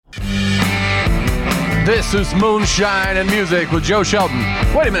This is Moonshine and Music with Joe Shelton.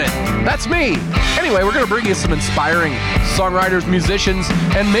 Wait a minute, that's me. Anyway, we're going to bring you some inspiring songwriters, musicians,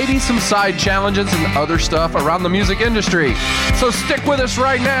 and maybe some side challenges and other stuff around the music industry. So stick with us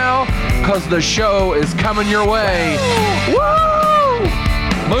right now, because the show is coming your way. Woo!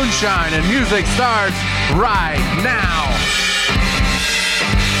 Moonshine and Music starts right now.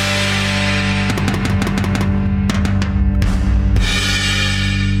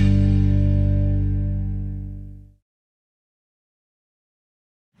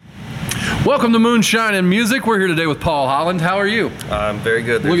 Welcome to Moonshine and Music. We're here today with Paul Holland. How are you? I'm very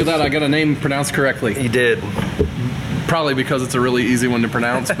good. Look at that. I got a name pronounced correctly. You did. Probably because it's a really easy one to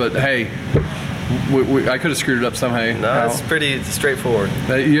pronounce, but hey, I could have screwed it up somehow. No, it's pretty straightforward.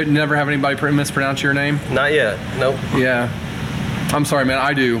 You never have anybody mispronounce your name? Not yet. Nope. Yeah. I'm sorry, man.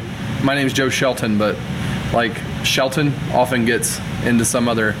 I do. My name's Joe Shelton, but like Shelton often gets into some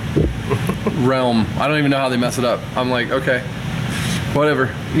other realm. I don't even know how they mess it up. I'm like, okay,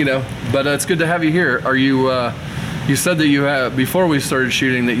 whatever, you know. But it's good to have you here. Are you? You said that you had, before we started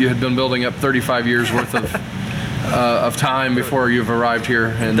shooting, that you had been building up 35 years worth of time before you've arrived here.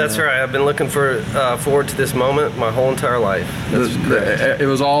 And that's right. I've been looking forward to this moment my whole entire life. That's correct. It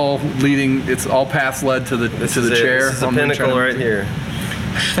was all leading. It's all paths led to the chair. This is the pinnacle right here.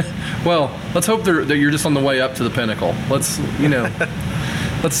 Well, let's hope that you're just on the way up to the pinnacle. Let's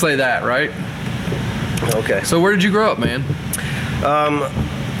let's say that, right? Okay. So where did you grow up, man?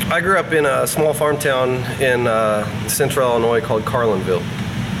 I grew up in a small farm town in central Illinois called Carlinville.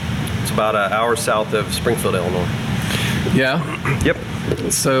 It's about an hour south of Springfield, Illinois. Yeah?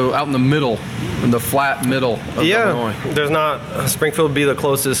 Yep. So out in the middle, in the flat middle of Illinois. There's not, Springfield would be the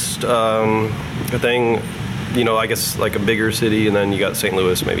closest thing, you know, I guess like a bigger city, and then you got St.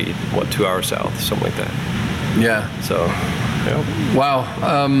 Louis, maybe, 2 hours south, something like that. Yeah. So, yeah. Wow.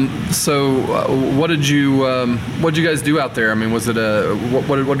 What did you guys do out there? I mean, was it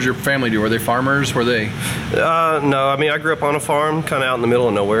what did your family do? Were they farmers? Were they? No, I mean, I grew up on a farm, kind of out in the middle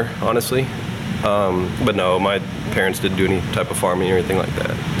of nowhere, honestly. But no, my parents didn't do any type of farming or anything like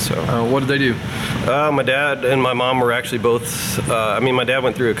that. So. What did they do? My dad and my mom were actually both. My dad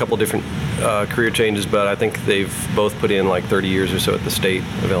went through a couple different career changes, but I think they've both put in like 30 years or so at the state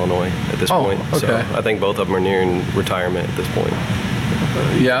of Illinois at this point. Okay. So I think both of them are nearing retirement at this point.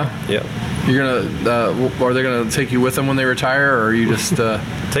 Yeah. Yeah. You're gonna? Are they gonna take you with them when they retire, or are you just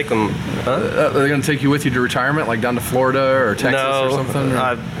take them? Are they gonna take you with you to retirement, like down to Florida or Texas or something?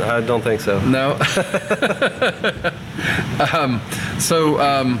 No, I don't think so. No.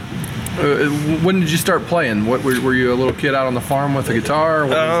 When did you start playing? What were you a little kid out on the farm with a guitar?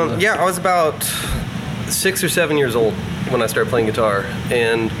 Yeah, I was about 6 or 7 years old when I started playing guitar,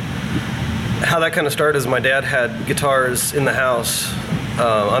 and how that kind of started is my dad had guitars in the house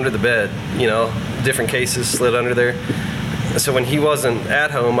under the bed, you know, different cases slid under there. So when he wasn't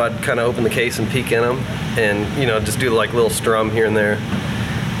at home, I'd kind of open the case and peek in them, and you know, just do like little strum here and there.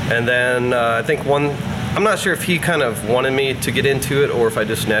 And then I think I'm not sure if he kind of wanted me to get into it or if I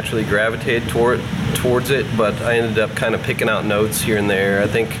just naturally gravitated towards it, but I ended up kind of picking out notes here and there. I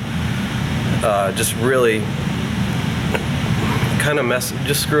think just really kind of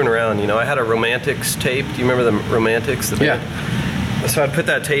just screwing around, you know. I had a Romantics tape. Do you remember the Romantics? Yeah. So I'd put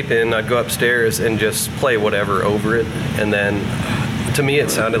that tape in, I'd go upstairs and just play whatever over it, and then to me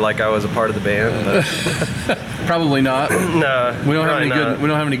it sounded like I was a part of the band. Probably not. No, we don't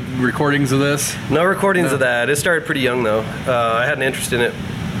have any recordings of this. No recordings of that. It started pretty young though. I had an interest in it.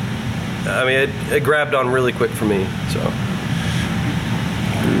 I mean, it grabbed on really quick for me.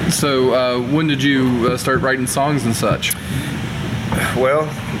 So when did you start writing songs and such? Well,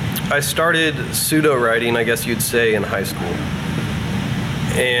 I started pseudo writing, I guess you'd say, in high school.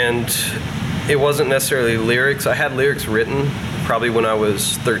 And it wasn't necessarily lyrics. I had lyrics written probably when I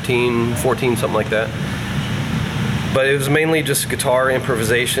was 13, 14, something like that. But it was mainly just guitar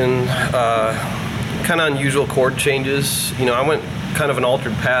improvisation, kind of unusual chord changes. You know, I went kind of an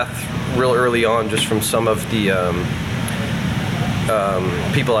altered path real early on just from some of the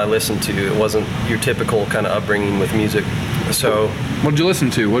people I listened to. It wasn't your typical kind of upbringing with music. So, what did you listen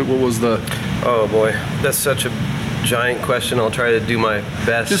to? What was the? Oh boy, that's such a giant question. I'll try to do my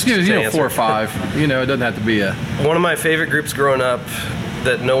best. Just give us, 4 or 5. You know, it doesn't have to be a. One of my favorite groups growing up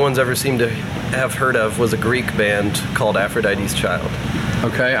that no one's ever seemed to have heard of was a Greek band called Aphrodite's Child.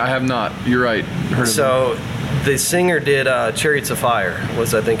 Okay, I have not. You're right. Heard so, the singer did Chariots of Fire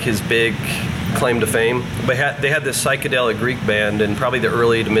was, I think, his big claim to fame. But they had this psychedelic Greek band in probably the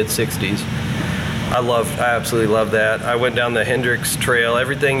early to mid '60s. I absolutely loved that. I went down the Hendrix trail.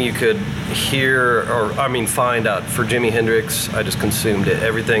 Everything you could hear find out for Jimi Hendrix, I just consumed it.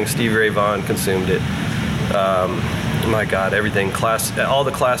 Everything Stevie Ray Vaughan, consumed it. My God, everything, all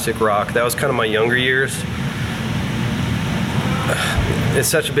the classic rock. That was kind of my younger years. It's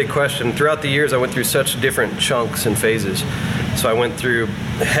such a big question. Throughout the years, I went through such different chunks and phases. So I went through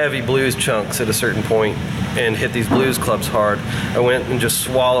heavy blues chunks at a certain point and hit these blues clubs hard. I went and just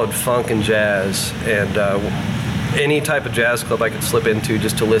swallowed funk and jazz, and any type of jazz club I could slip into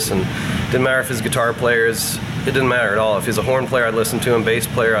just to listen. Didn't matter if his guitar players, it didn't matter at all. If he's a horn player, I'd listen to him. Bass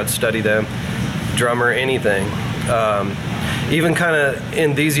player, I'd study them. Drummer, anything. Even kind of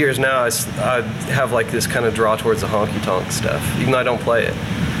in these years now, I have like this kind of draw towards the honky-tonk stuff, even though I don't play it.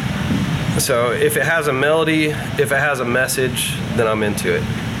 So if it has a melody, if it has a message, then I'm into it,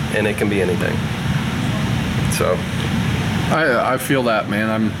 and it can be anything. So I feel that, man.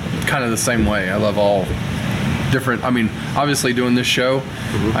 I'm kind of the same way. I love all different. I mean, obviously doing this show,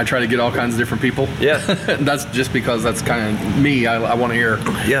 I try to get all kinds of different people. Yeah. That's just because that's kind of me. I want to hear.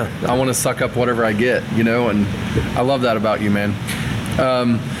 Yeah. I want to suck up whatever I get, you know, and I love that about you, man.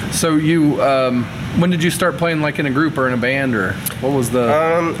 So you, when did you start playing, like in a group or in a band, or what was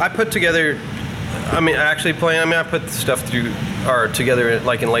the? I put together. I put stuff together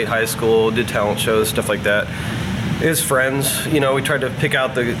like in late high school. Did talent shows, stuff like that. It was friends. You know, we tried to pick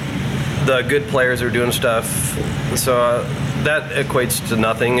out the good players who were doing stuff. So that equates to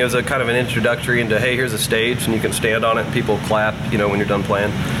nothing. It was a kind of an introductory into, hey, here's a stage and you can stand on it and people clap, you know, when you're done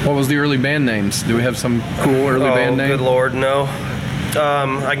playing. What was the early band names? Do we have some cool early band names? Good Lord, no.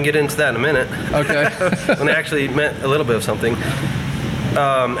 I can get into that in a minute. Okay. When it actually meant a little bit of something.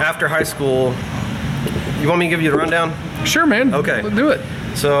 After high school, you want me to give you the rundown? Sure, man. Okay. Let's do it.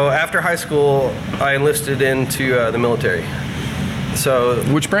 So after high school, I enlisted into the military. So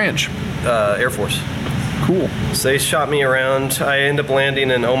which branch? Air Force. Cool. So they shot me around. I ended up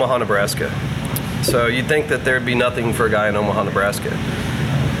landing in Omaha, Nebraska. So you'd think that there'd be nothing for a guy in Omaha, Nebraska.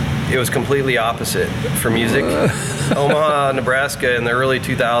 It was completely opposite for music. Omaha, Nebraska in the early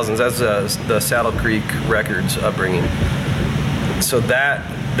 2000s, that's the Saddle Creek Records upbringing. So that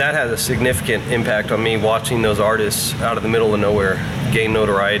had a significant impact on me, watching those artists out of the middle of nowhere gain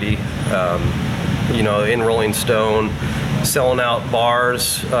notoriety, you know, in Rolling Stone, selling out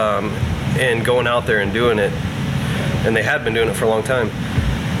bars, and going out there and doing it. And they had been doing it for a long time.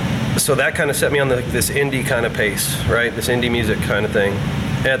 So that kind of set me on this indie kind of pace, right? This indie music kind of thing.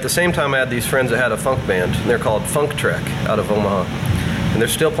 And at the same time, I had these friends that had a funk band, and they're called Funk Trek out of Omaha. And they're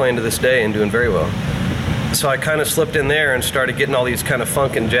still playing to this day and doing very well. So I kind of slipped in there and started getting all these kind of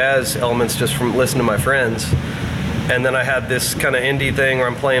funk and jazz elements just from listening to my friends. And then I had this kind of indie thing where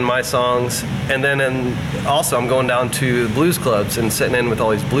I'm playing my songs. And then also I'm going down to blues clubs and sitting in with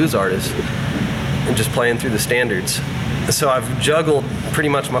all these blues artists and just playing through the standards. So I've juggled pretty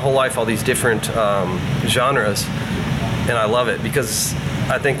much my whole life all these different genres. And I love it because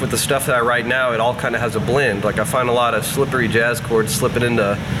I think with the stuff that I write now, it all kind of has a blend. Like I find a lot of slippery jazz chords slipping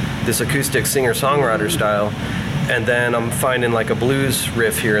into this acoustic singer-songwriter style. And then I'm finding like a blues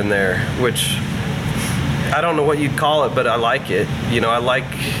riff here and there, which I don't know what you'd call it, but I like it. You know, I like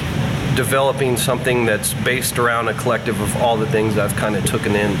developing something that's based around a collective of all the things I've kind of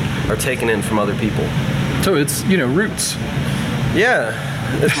taken in from other people. So it's, you know, roots. Yeah,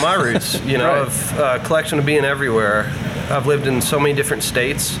 it's my roots, you know, Right. of a collection of being everywhere. I've lived in so many different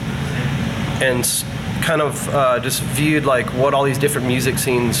states and kind of just viewed like what all these different music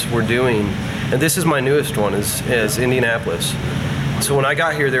scenes were doing. And this is my newest one, is Indianapolis. So when I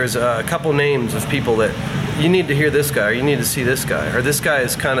got here, there's a couple names of people that you need to hear this guy, or you need to see this guy, or this guy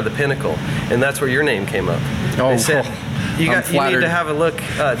is kind of the pinnacle, and that's where your name came up. Oh, they said, you need flattered. to have a look.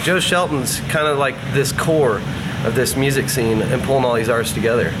 Joe Shelton's kind of like this core of this music scene and pulling all these artists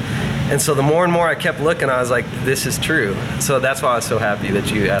together. And so the more and more I kept looking, I was like, this is true. So that's why I was so happy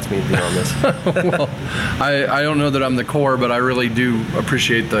that you asked me to be on this. Well, I don't know that I'm the core, but I really do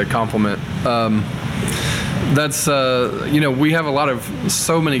appreciate the compliment. That's, you know, we have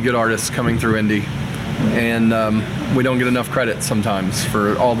so many good artists coming through indie, and we don't get enough credit sometimes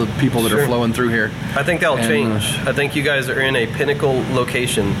for all the people that Sure. are flowing through here. I think that'll And, change. I think you guys are in a pinnacle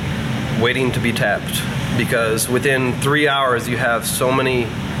location waiting to be tapped, because within 3 hours you have so many.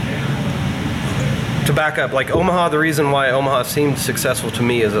 To back up, like Omaha, the reason why Omaha seemed successful to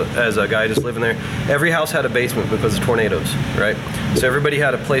me as a guy just living there, every house had a basement because of tornadoes, right? So everybody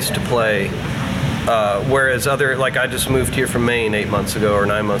had a place to play. Whereas like I just moved here from Maine 8 months ago or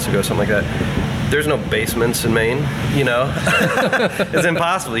 9 months ago, something like that. There's no basements in Maine, you know? It's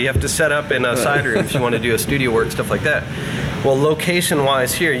impossible. You have to set up in a side room if you want to do a studio work, stuff like that. Well,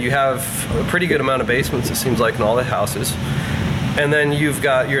 location-wise here, you have a pretty good amount of basements, it seems like, in all the houses. And then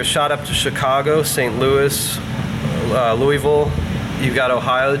you're shot up to Chicago, St. Louis, Louisville. You've got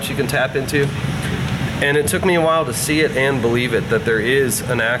Ohio that you can tap into. And it took me a while to see it and believe it, that there is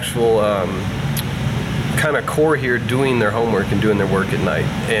an actual kind of core here doing their homework and doing their work at night.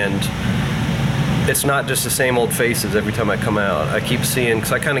 And it's not just the same old faces every time I come out. I keep seeing,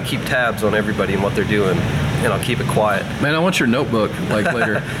 because I kind of keep tabs on everybody and what they're doing, and I'll keep it quiet. Man, I want your notebook, like,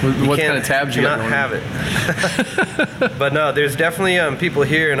 later. What kind of tabs you got going? Have it. But no, there's definitely people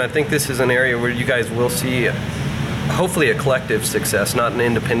here, and I think this is an area where you guys will see, hopefully, a collective success, not an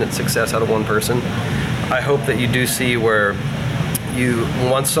independent success out of one person. I hope that you do see where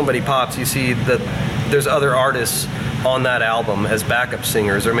once somebody pops, you see that there's other artists on that album as backup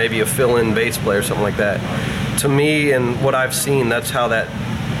singers, or maybe a fill-in bass player or something like that. To me, and what I've seen, that's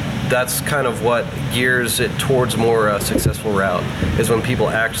kind of what gears it towards more a successful route, is when people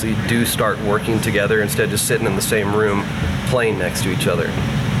actually do start working together instead of just sitting in the same room playing next to each other.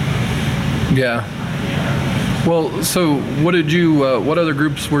 Yeah. Well, so what did you? What other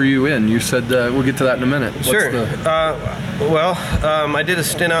groups were you in? You said we'll get to that in a minute. Sure. I did a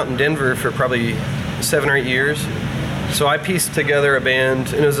stint out in Denver for probably 7 or 8 years. So I pieced together a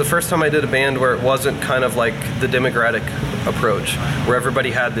band, and it was the first time I did a band where it wasn't kind of like the democratic approach, where everybody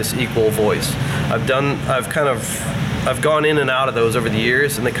had this equal voice. I've gone in and out of those over the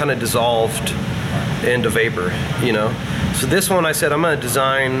years, and they kind of dissolved into vapor, you know. So this one, I said, I'm going to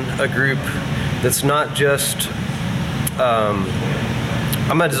design a group that's not just, I'm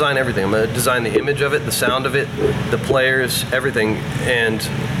going to design everything. I'm going to design the image of it, the sound of it, the players, everything, and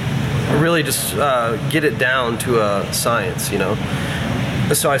really just get it down to a science, you know.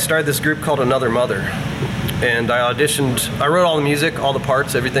 So I started this group called Another Mother, and I auditioned. I wrote all the music, all the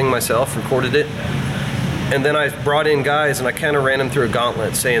parts, everything myself, recorded it, and then I brought in guys, and I kind of ran them through a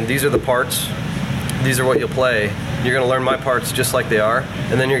gauntlet, saying, these are the parts, these are what you'll play. You're going to learn my parts just like they are,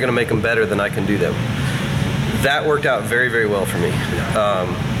 and then you're going to make them better than I can do them. That worked out very, very well for me.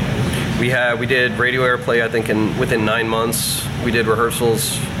 We did radio airplay, I think, within 9 months. We did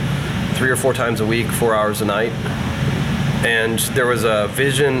rehearsals 3 or 4 times a week, 4 hours a night. And there was a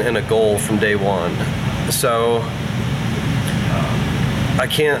vision and a goal from day one. So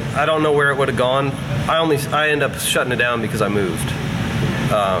I don't know where it would have gone. I ended up shutting it down because I moved.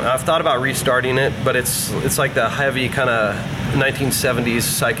 I've thought about restarting it, but it's like the heavy kind of 1970s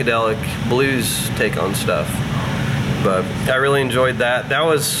psychedelic blues take on stuff. But I really enjoyed that. That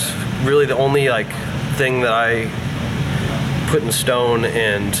was really the only thing that I put in stone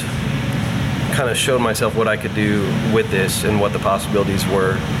and kind of showed myself what I could do with this and what the possibilities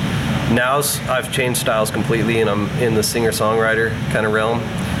were. Now I've changed styles completely, and I'm in the singer-songwriter kind of realm.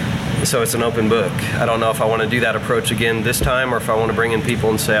 So it's an open book. I don't know if I want to do that approach again this time, or if I want to bring in people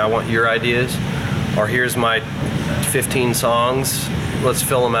and say, I want your ideas, or here's my 15 songs, let's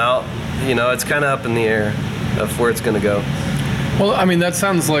fill them out. You know, it's kind of up in the air of where it's going to go. Well, I mean, that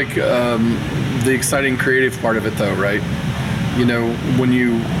sounds like the exciting creative part of it, though, right? You know, when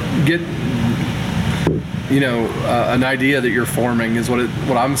you get, an idea that you're forming is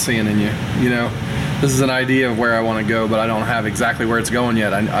what I'm seeing in you. You know, this is an idea of where I want to go, but I don't have exactly where it's going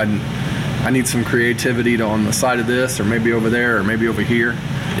yet. I need some creativity on the side of this, or maybe over there, or maybe over here.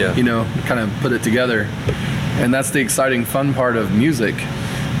 Yeah. You know, kind of put it together, and that's the exciting, fun part of music,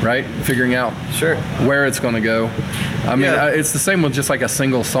 right? Figuring out where it's going to go. I mean, it's the same with just like a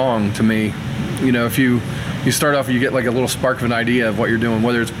single song to me. You know, if you start off, you get like a little spark of an idea of what you're doing,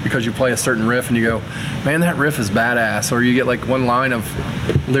 whether it's because you play a certain riff and you go, man, that riff is badass, or you get like one line of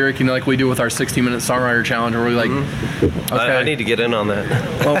lyric, like we do with our 60-minute songwriter challenge, where we're like, okay, I need to get in on that.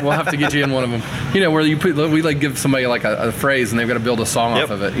 Well, we'll have to get you in one of them. You know, where we give somebody like a phrase and they've got to build a song off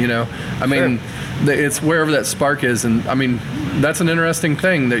of it. You know, I mean, it's wherever that spark is, and I mean, that's an interesting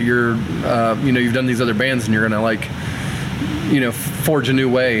thing that you're, you've done these other bands and you're gonna forge a new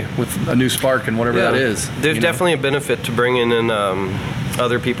way with a new spark and whatever that is. There's definitely a benefit to bringing in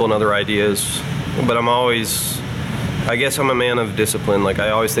other people and other ideas, but I guess I'm a man of discipline. Like, I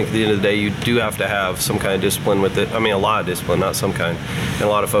always think at the end of the day, you do have to have some kind of discipline with it. I mean, a lot of discipline, not some kind, and a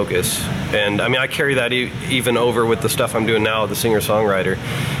lot of focus. And I mean, I carry that even over with the stuff I'm doing now, the singer-songwriter.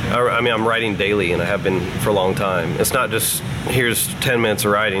 I mean, I'm writing daily, and I have been for a long time. It's not just, here's 10 minutes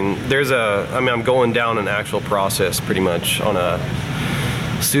of writing. I'm going down an actual process pretty much on a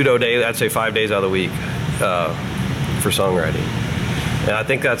pseudo day, I'd say 5 days out of the week for songwriting. And I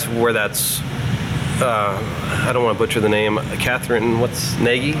think that's where I don't want to butcher the name. Catherine, what's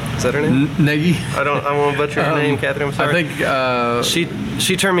Nagy? Is that her name? Nagy. I want to butcher her name, Catherine. I'm sorry. I think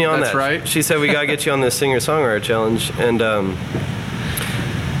she turned me on. That's right. She said, we gotta get you on this singer-songwriter challenge, and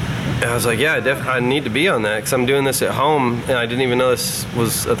I was like, yeah, I need to be on that because I'm doing this at home, and I didn't even know this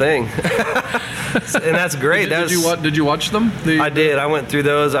was a thing. And that's great. Did you watch them? I did. I went through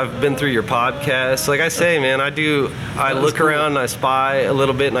those. I've been through your podcast. Like I say, man, I look around and I spy a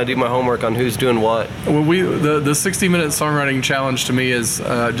little bit and I do my homework on who's doing what. Well, the 60-minute songwriting challenge to me is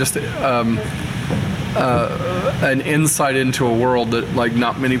just an insight into a world that like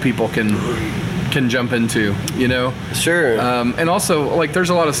not many people can jump into, you know? Sure. And also, like, there's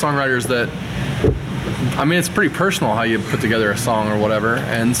a lot of songwriters that, I mean, it's pretty personal how you put together a song or whatever,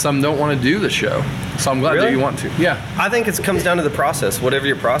 and some don't want to do the show. So I'm glad that you want to. Yeah. I think it comes down to the process, whatever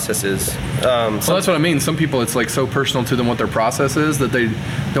your process is. So that's what I mean. Some people, it's like so personal to them what their process is that they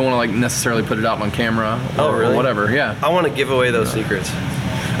don't want to like necessarily put it out on camera or whatever. Yeah. I want to give away those secrets.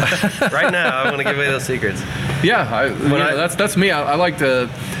 Right now, I want to give away those secrets. Yeah, that's me. I like to,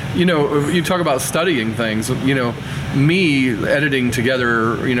 you know, you talk about studying things, you know, me editing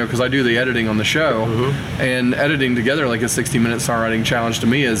together, you know, because I do the editing on the show, and editing together like a 60-minute songwriting challenge to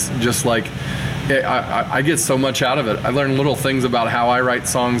me is just like, I get so much out of it. I learn little things about how I write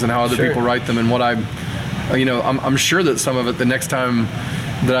songs and how other people write them, and what I'm sure that some of it, the next time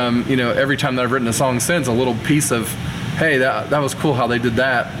that I'm, you know, every time that I've written a song since, a little piece of, hey, that was cool how they did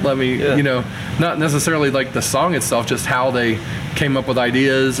that. Let me, you know, not necessarily like the song itself, just how they came up with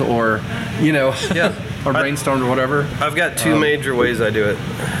ideas or, you know, or brainstormed or whatever. I've got two major ways I do it.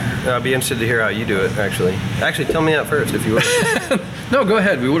 I'd be interested to hear how you do it, actually. Actually, tell me that first, if you would. No, go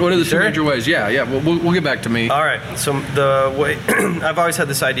ahead. What are the two major ways? Yeah. We'll get back to me. All right. So the way I've always had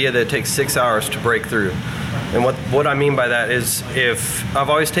this idea that it takes 6 hours to break through. And what I mean by that is, if I've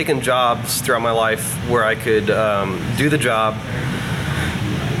always taken jobs throughout my life where I could do the job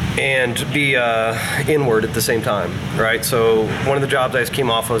and be inward at the same time, right? So one of the jobs I just came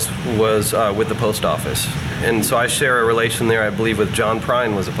off was with the post office. And so I share a relation there, I believe, with John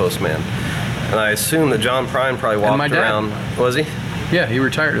Prine was a postman. And I assume that John Prine probably walked around. Was he? Yeah, he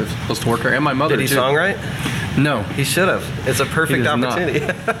retired as a postal worker, and my mother too. Did he songwrite? No. He should have. It's a perfect opportunity.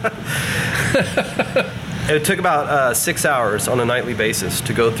 It took about 6 hours on a nightly basis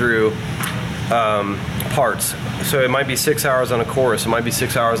to go through parts. So it might be 6 hours on a chorus. It might be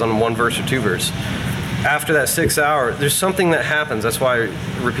 6 hours on one verse or two verse. After that 6 hours, there's something that happens. That's why I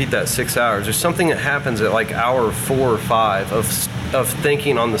repeat that 6 hours. There's something that happens at like hour 4 or 5 of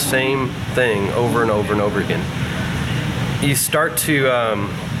thinking on the same thing over and over and over again. You start to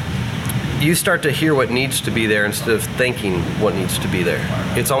hear what needs to be there instead of thinking what needs to be there.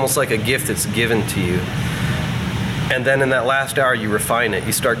 It's almost like a gift that's given to you. And then in that last hour, you refine it.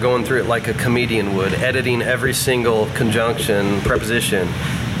 You start going through it like a comedian would, editing every single conjunction, preposition.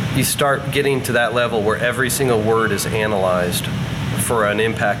 You start getting to that level where every single word is analyzed for an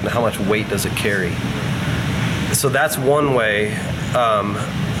impact and how much weight does it carry. So that's one way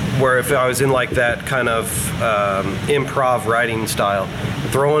where if I was in like that kind of improv writing style,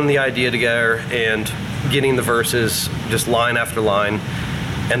 throwing the idea together and getting the verses just line after line,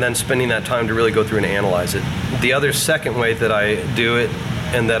 and then spending that time to really go through and analyze it. The other second way that I do it,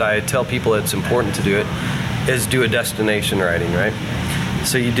 and that I tell people it's important to do it, is do a destination writing, right?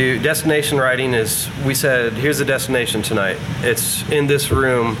 So you do destination writing is, we said, here's the destination tonight. It's in this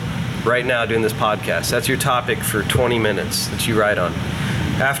room right now doing this podcast. That's your topic for 20 minutes that you write on.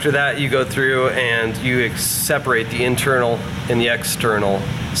 After that, you go through and you separate the internal and the external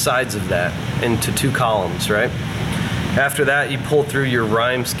sides of that into two columns, right? After that, you pull through your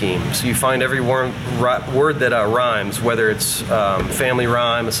rhyme scheme. So you find every word that rhymes, whether it's family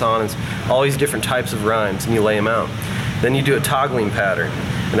rhyme, assonance, all these different types of rhymes, and you lay them out. Then you do a toggling pattern,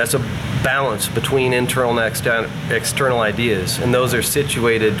 and that's a balance between internal and external ideas, and those are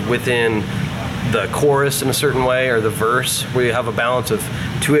situated within the chorus in a certain way, or the verse, where you have a balance of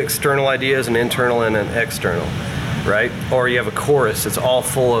two external ideas, an internal and an external, right? Or you have a chorus that's all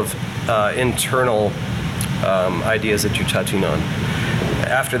full of internal ideas that you're touching on.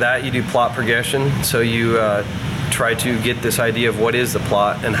 After that, you do plot progression. So you try to get this idea of what is the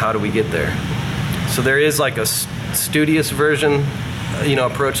plot and how do we get there. So there is like a studious version,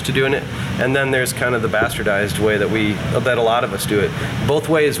 approach to doing it, and then there's kind of the bastardized way that a lot of us do it. Both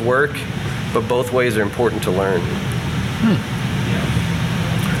ways work, but both ways are important to learn.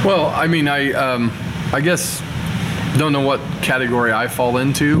 Well, I mean, I guess don't know what category I fall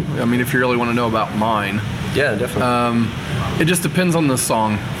into. I mean, if you really want to know about mine. Yeah, definitely. It just depends on the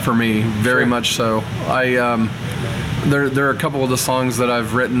song for me, very much so. There are a couple of the songs that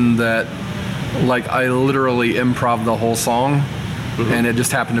I've written that, like, I literally improv the whole song, and it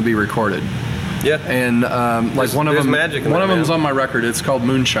just happened to be recorded. Yeah. And like one of them, one of them's on my record. It's called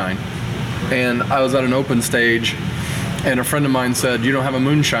Moonshine, and I was at an open stage, and a friend of mine said, "You don't have a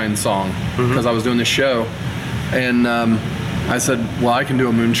Moonshine song," because I was doing this show, and I said, well, I can do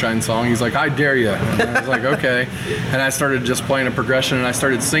a Moonshine song. He's like, I dare you. And I was like, okay. And I started just playing a progression, and I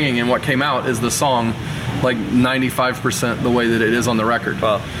started singing, and what came out is the song like 95% the way that it is on the record.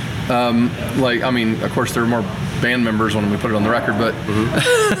 Wow. Like, I mean, of course there were more band members when we put it on the record, but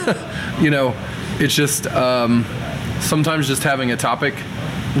you know, it's just sometimes just having a topic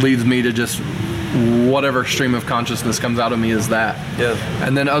leads me to just whatever stream of consciousness comes out of me is that. Yeah.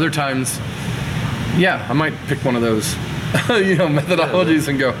 And then other times, yeah, I might pick one of those you know, methodologies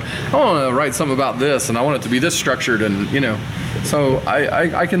and go, I want to write something about this, and I want it to be this structured, and you know, so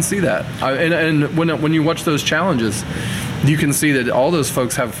I can see that. And when you watch those challenges, you can see that all those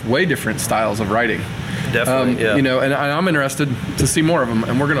folks have way different styles of writing. Definitely, yeah. You know, and I'm interested to see more of them,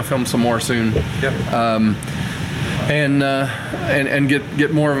 and we're going to film some more soon. Yep. And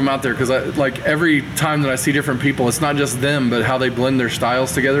get more of them out there, because like every time that I see different people, it's not just them, but how they blend their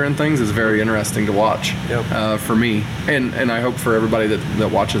styles together and things is very interesting to watch. Yep. For me, and I hope for everybody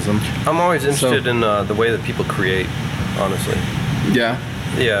that watches them. I'm always interested in the way that people create, honestly. Yeah.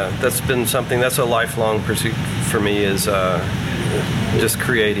 Yeah, that's been something, that's a lifelong pursuit for me, is just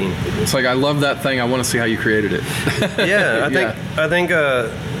creating. It's like, I love that thing, I want to see how you created it. Yeah, I think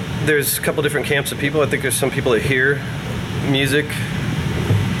there's a couple different camps of people. I think there's some people that hear music.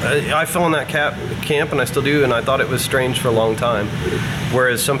 I fell in that camp, and I still do, and I thought it was strange for a long time.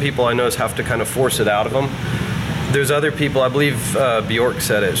 Whereas some people I notice have to kind of force it out of them. There's other people, I believe Bjork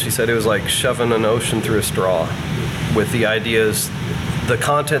said it. She said it was like shoving an ocean through a straw, with the ideas, the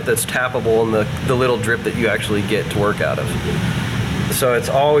content that's tappable, and the little drip that you actually get to work out of. So it's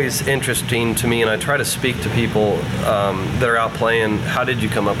always interesting to me, and I try to speak to people that are out playing. How did you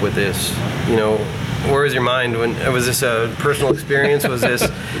come up with this? You know, where was your mind? Was this a personal experience? Was this?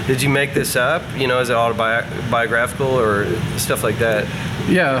 Did you make this up? You know, is it autobiographical or stuff like that?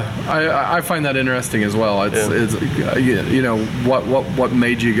 Yeah, I find that interesting as well. It's you know, what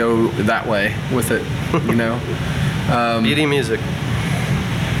made you go that way with it? You know, Beauty music.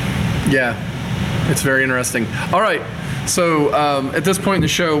 Yeah, it's very interesting. All right. So at this point in the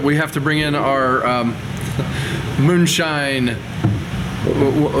show, we have to bring in our moonshine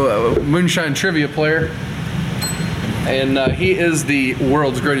trivia player, and he is the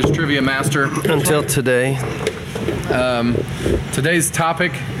world's greatest trivia master. Until today. Today's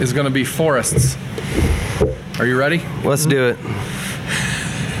topic is going to be forests. Are you ready? Let's do it.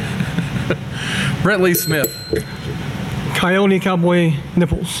 Brent Lee Smith. Coyote cowboy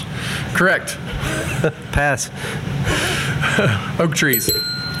nipples. Correct. Pass. Oak trees.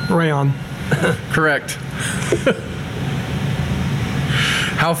 Rayon. Correct.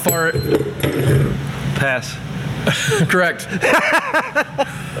 How far? Pass. Correct.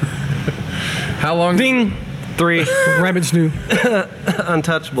 How long? Ding. 3. Rabbit stew.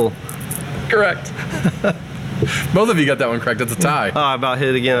 Untouchable. Correct. Both of you got that one correct. That's a tie. Oh, I about hit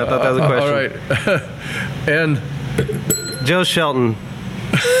it again. I thought that was a question. All right. And Joe Shelton.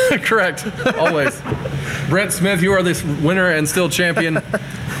 correct. Always. Brent Smith, you are this winner and still champion.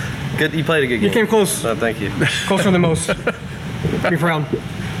 Good. You played a good game. You came close. Thank you. Closer than most. Be proud.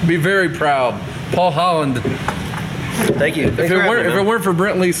 Be very proud. Paul Holland. Thank you. If it weren't for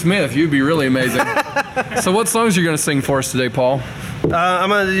Brent Lee Smith, you'd be really amazing. So what songs are you going to sing for us today, Paul? I'm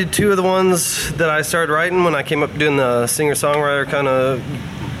going to do 2 of the ones that I started writing when I came up doing the singer-songwriter, kind of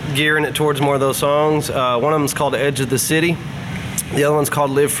gearing it towards more of those songs. One of them is called Edge of the City. The other one's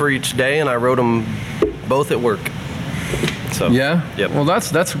called Live for Each Day, and I wrote them both at work. So yeah. Yep. Well,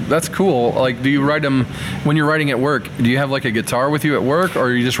 that's cool. Like, do you write them when you're writing at work? Do you have like a guitar with you at work, or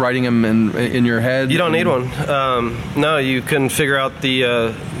are you just writing them in your head? You don't need one. No, you can figure out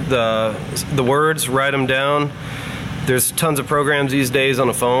the words, write them down. There's tons of programs these days on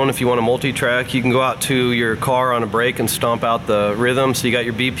a phone. If you want to multi-track, you can go out to your car on a break and stomp out the rhythm. So you got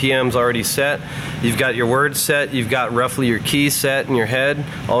your BPMs already set. You've got your words set. You've got roughly your keys set in your head.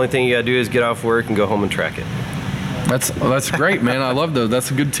 Only thing you got to do is get off work and go home and track it. That's great, man. I love those.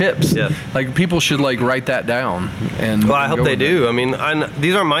 That's good tips. Yeah. Like, people should like write that down. And well, I hope they do. I mean,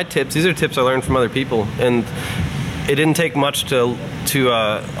 these aren't my tips. These are tips I learned from other people, and it didn't take much to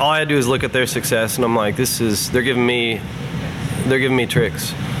all I had to do is look at their success, and I'm like, they're giving me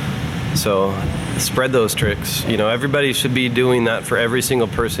tricks. So spread those tricks. You know, everybody should be doing that for every single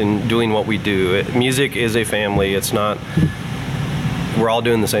person doing what we do. Music is a family. It's not. We're all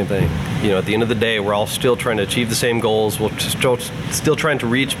doing the same thing. You know, at the end of the day, we're all still trying to achieve the same goals. We're still trying to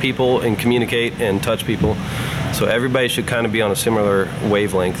reach people and communicate and touch people. So everybody should kind of be on a similar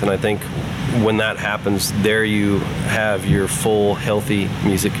wavelength. And I think when that happens, there you have your full, healthy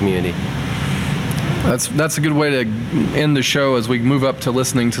music community. That's a good way to end the show as we move up to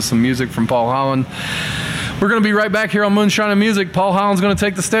listening to some music from Paul Holland. We're going to be right back here on Moonshine and Music. Paul Holland's going to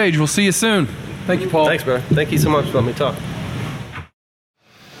take the stage. We'll see you soon. Thank you, Paul. Thanks, bro. Thank you so much for letting me talk.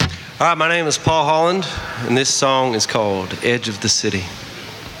 All right, my name is Paul Holland, and this song is called Edge of the City.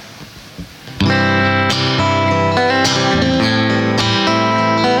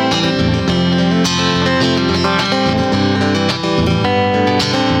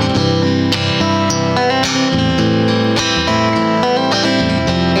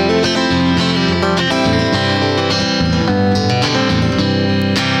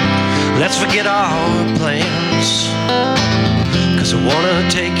 Let's forget our plans, 'cause I wanna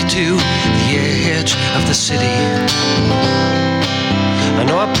take you to the edge of the city. I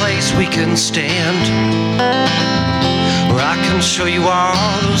know a place we can stand, where I can show you all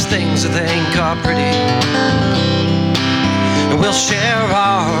those things I think are pretty. And we'll share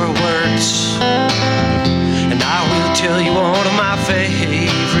our words, and I will tell you one of my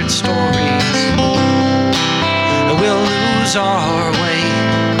favorite stories. And we'll lose our way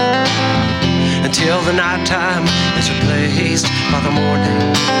until the nighttime is replaced by the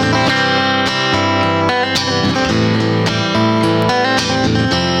morning.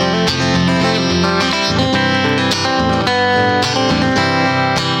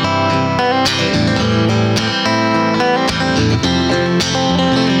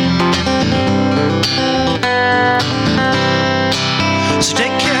 So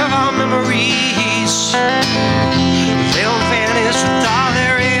take care of our memories, they don't vanish with all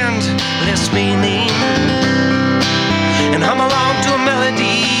their endless meaning. And hum along to a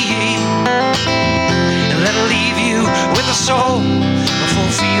melody, and let it leave you with a soul, a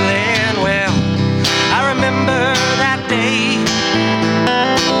full feeling. Well, I remember that day,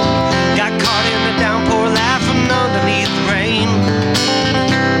 got caught in the downpour, laughing underneath the rain.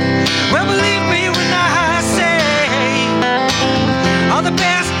 Well, believe me when I say, all the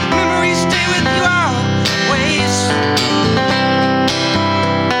best memories stay with you always.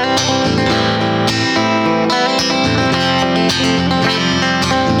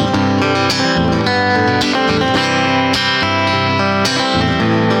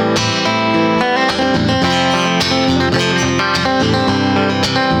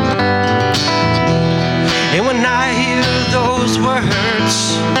 And when I hear those words,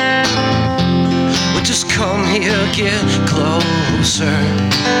 well, just come here, get closer,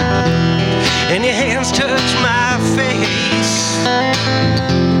 and your hands touch my face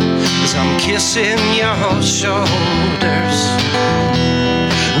as I'm kissing your shoulders.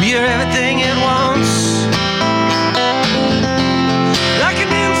 We're everything at once, like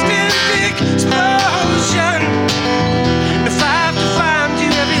an instant explosion. And if I have to find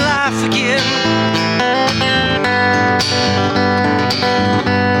you every life again,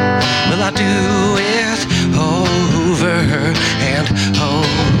 well, I do it over and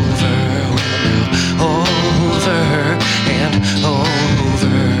over, over and over,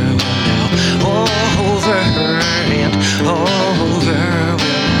 over and over,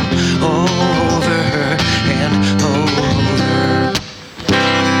 over and over.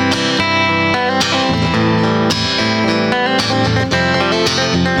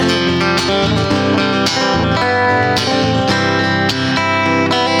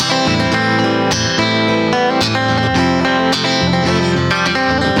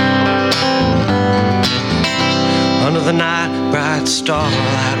 Under the night, bright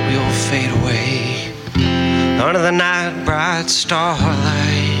starlight, we'll fade away. Under the night, bright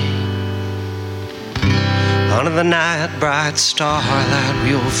starlight. Under the night, bright starlight,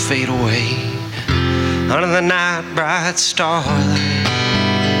 we'll fade away. Under the night, bright starlight.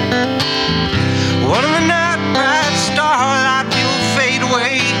 Under the night, bright starlight, we'll fade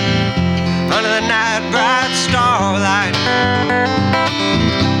away. Under the night, bright starlight.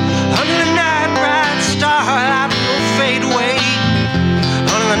 Under the night, bright starlight, we'll fade away.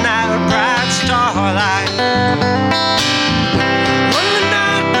 Under the night, bright starlight. Under the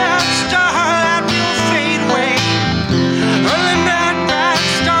night, bright starlight, we'll fade away. Under the night, bright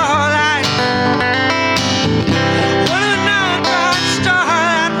starlight. Under the night, bright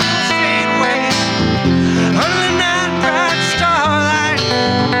starlight, we'll fade away. Under the night, bright starlight.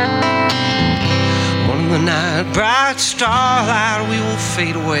 Under the night, bright starlight, we will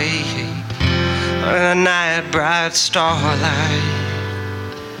fade away. Under the night, bright starlight.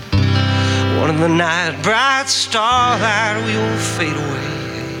 Under the night, bright starlight, we will fade away.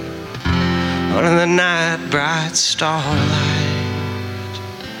 Under the night, bright starlight.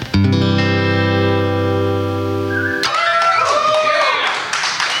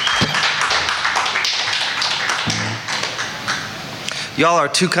 Y'all are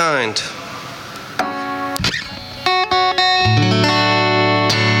too kind.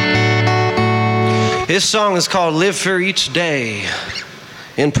 This song is called Live for Each Day,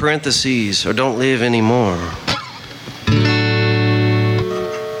 in parentheses, or Don't Live Anymore.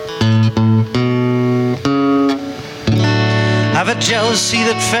 I've a jealousy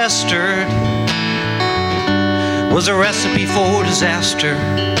that festered, was a recipe for disaster.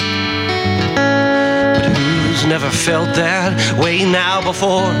 But who's never felt that way now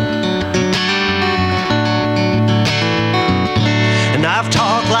before? And I've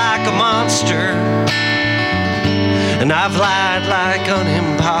talked like a monster, and I've lied like an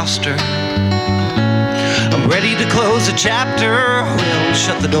imposter. I'm ready to close the chapter, well,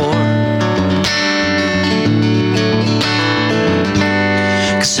 shut the door.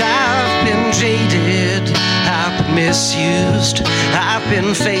 'Cause I've been jaded, I've been misused, I've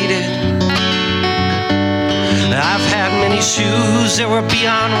been faded. I've had many shoes that were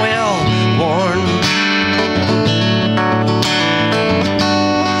beyond well worn.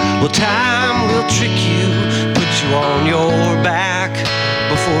 Well, time will trick you, put you on your back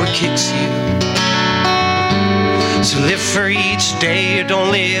before it kicks you. So live for each day or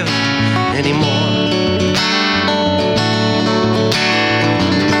don't live anymore.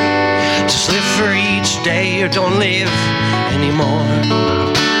 Just live for each day or don't live anymore.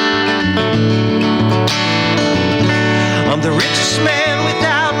 I'm the richest man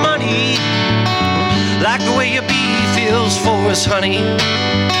without money, like the way a bee feels for his honey.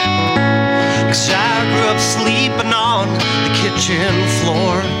 'Cause I grew up sleeping on the kitchen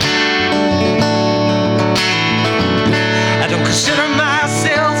floor. I don't consider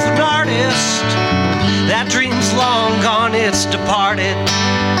myself an artist, that dream's long gone, it's departed.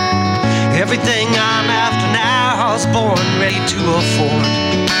 Everything I'm after now I was born ready to afford.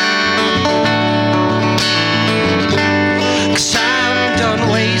 'Cause I'm done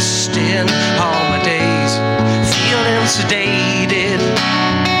wasting all my days feeling sedated.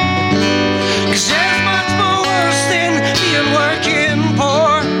 'Cause there's much more worse than being working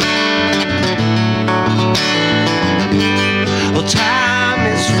poor. Well, time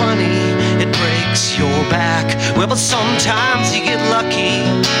is funny, it breaks your back. Well, but sometimes you get lucky.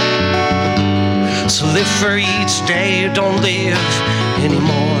 So live for each day or don't live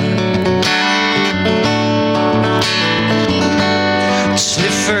anymore. Just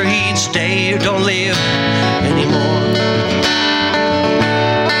live for each day or don't live anymore.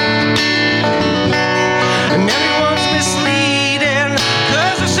 And everyone's misleading,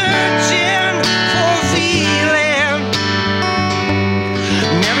 'cause they're searching for a feeling.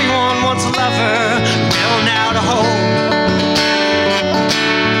 And everyone wants a lover, well now to hold.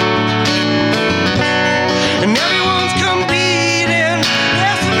 And everyone's competing,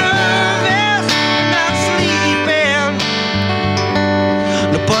 they're so nervous, not sleeping.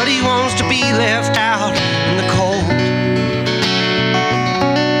 Nobody wants to be left out in the cold.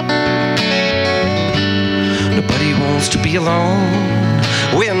 Nobody wants to be alone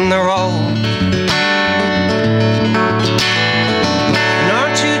when they're old. And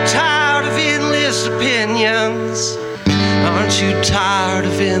aren't you tired of endless opinions? Aren't you tired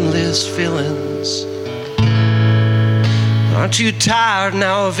of endless feelings? Aren't you tired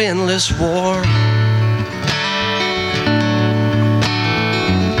now of endless war?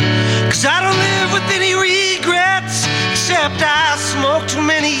 'Cause I don't live with any regrets, except I smoke too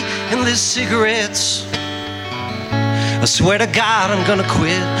many endless cigarettes. I swear to God I'm gonna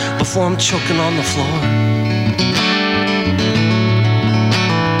quit before I'm choking on the floor.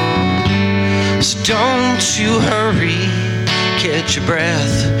 So don't you hurry, catch your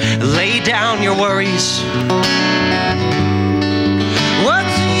breath, lay down your worries.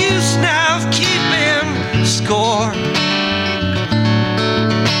 What's the use now of keeping score?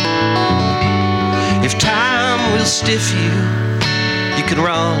 If time will stiff you, you can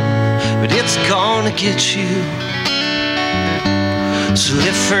run, but it's gonna get you. So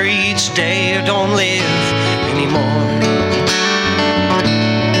live for each day or don't live anymore.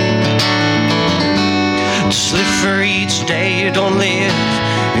 Just live for each day or don't live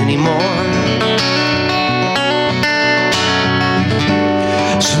anymore.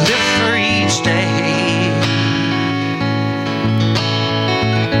 So live for each day.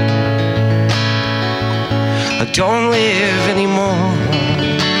 I don't live anymore.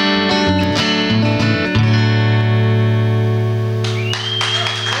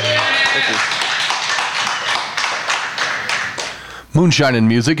 Moonshine and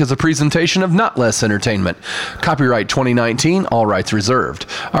Music is a presentation of Not Less Entertainment. Copyright 2019, all rights reserved.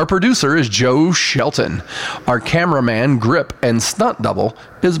 Our producer is Joe Shelton. Our cameraman, grip, and stunt double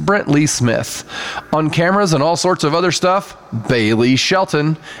is Brent Lee Smith. On cameras and all sorts of other stuff, Bailey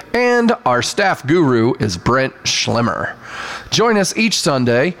Shelton. And our staff guru is Brent Schlemmer. Join us each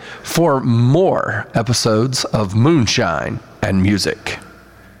Sunday for more episodes of Moonshine and Music.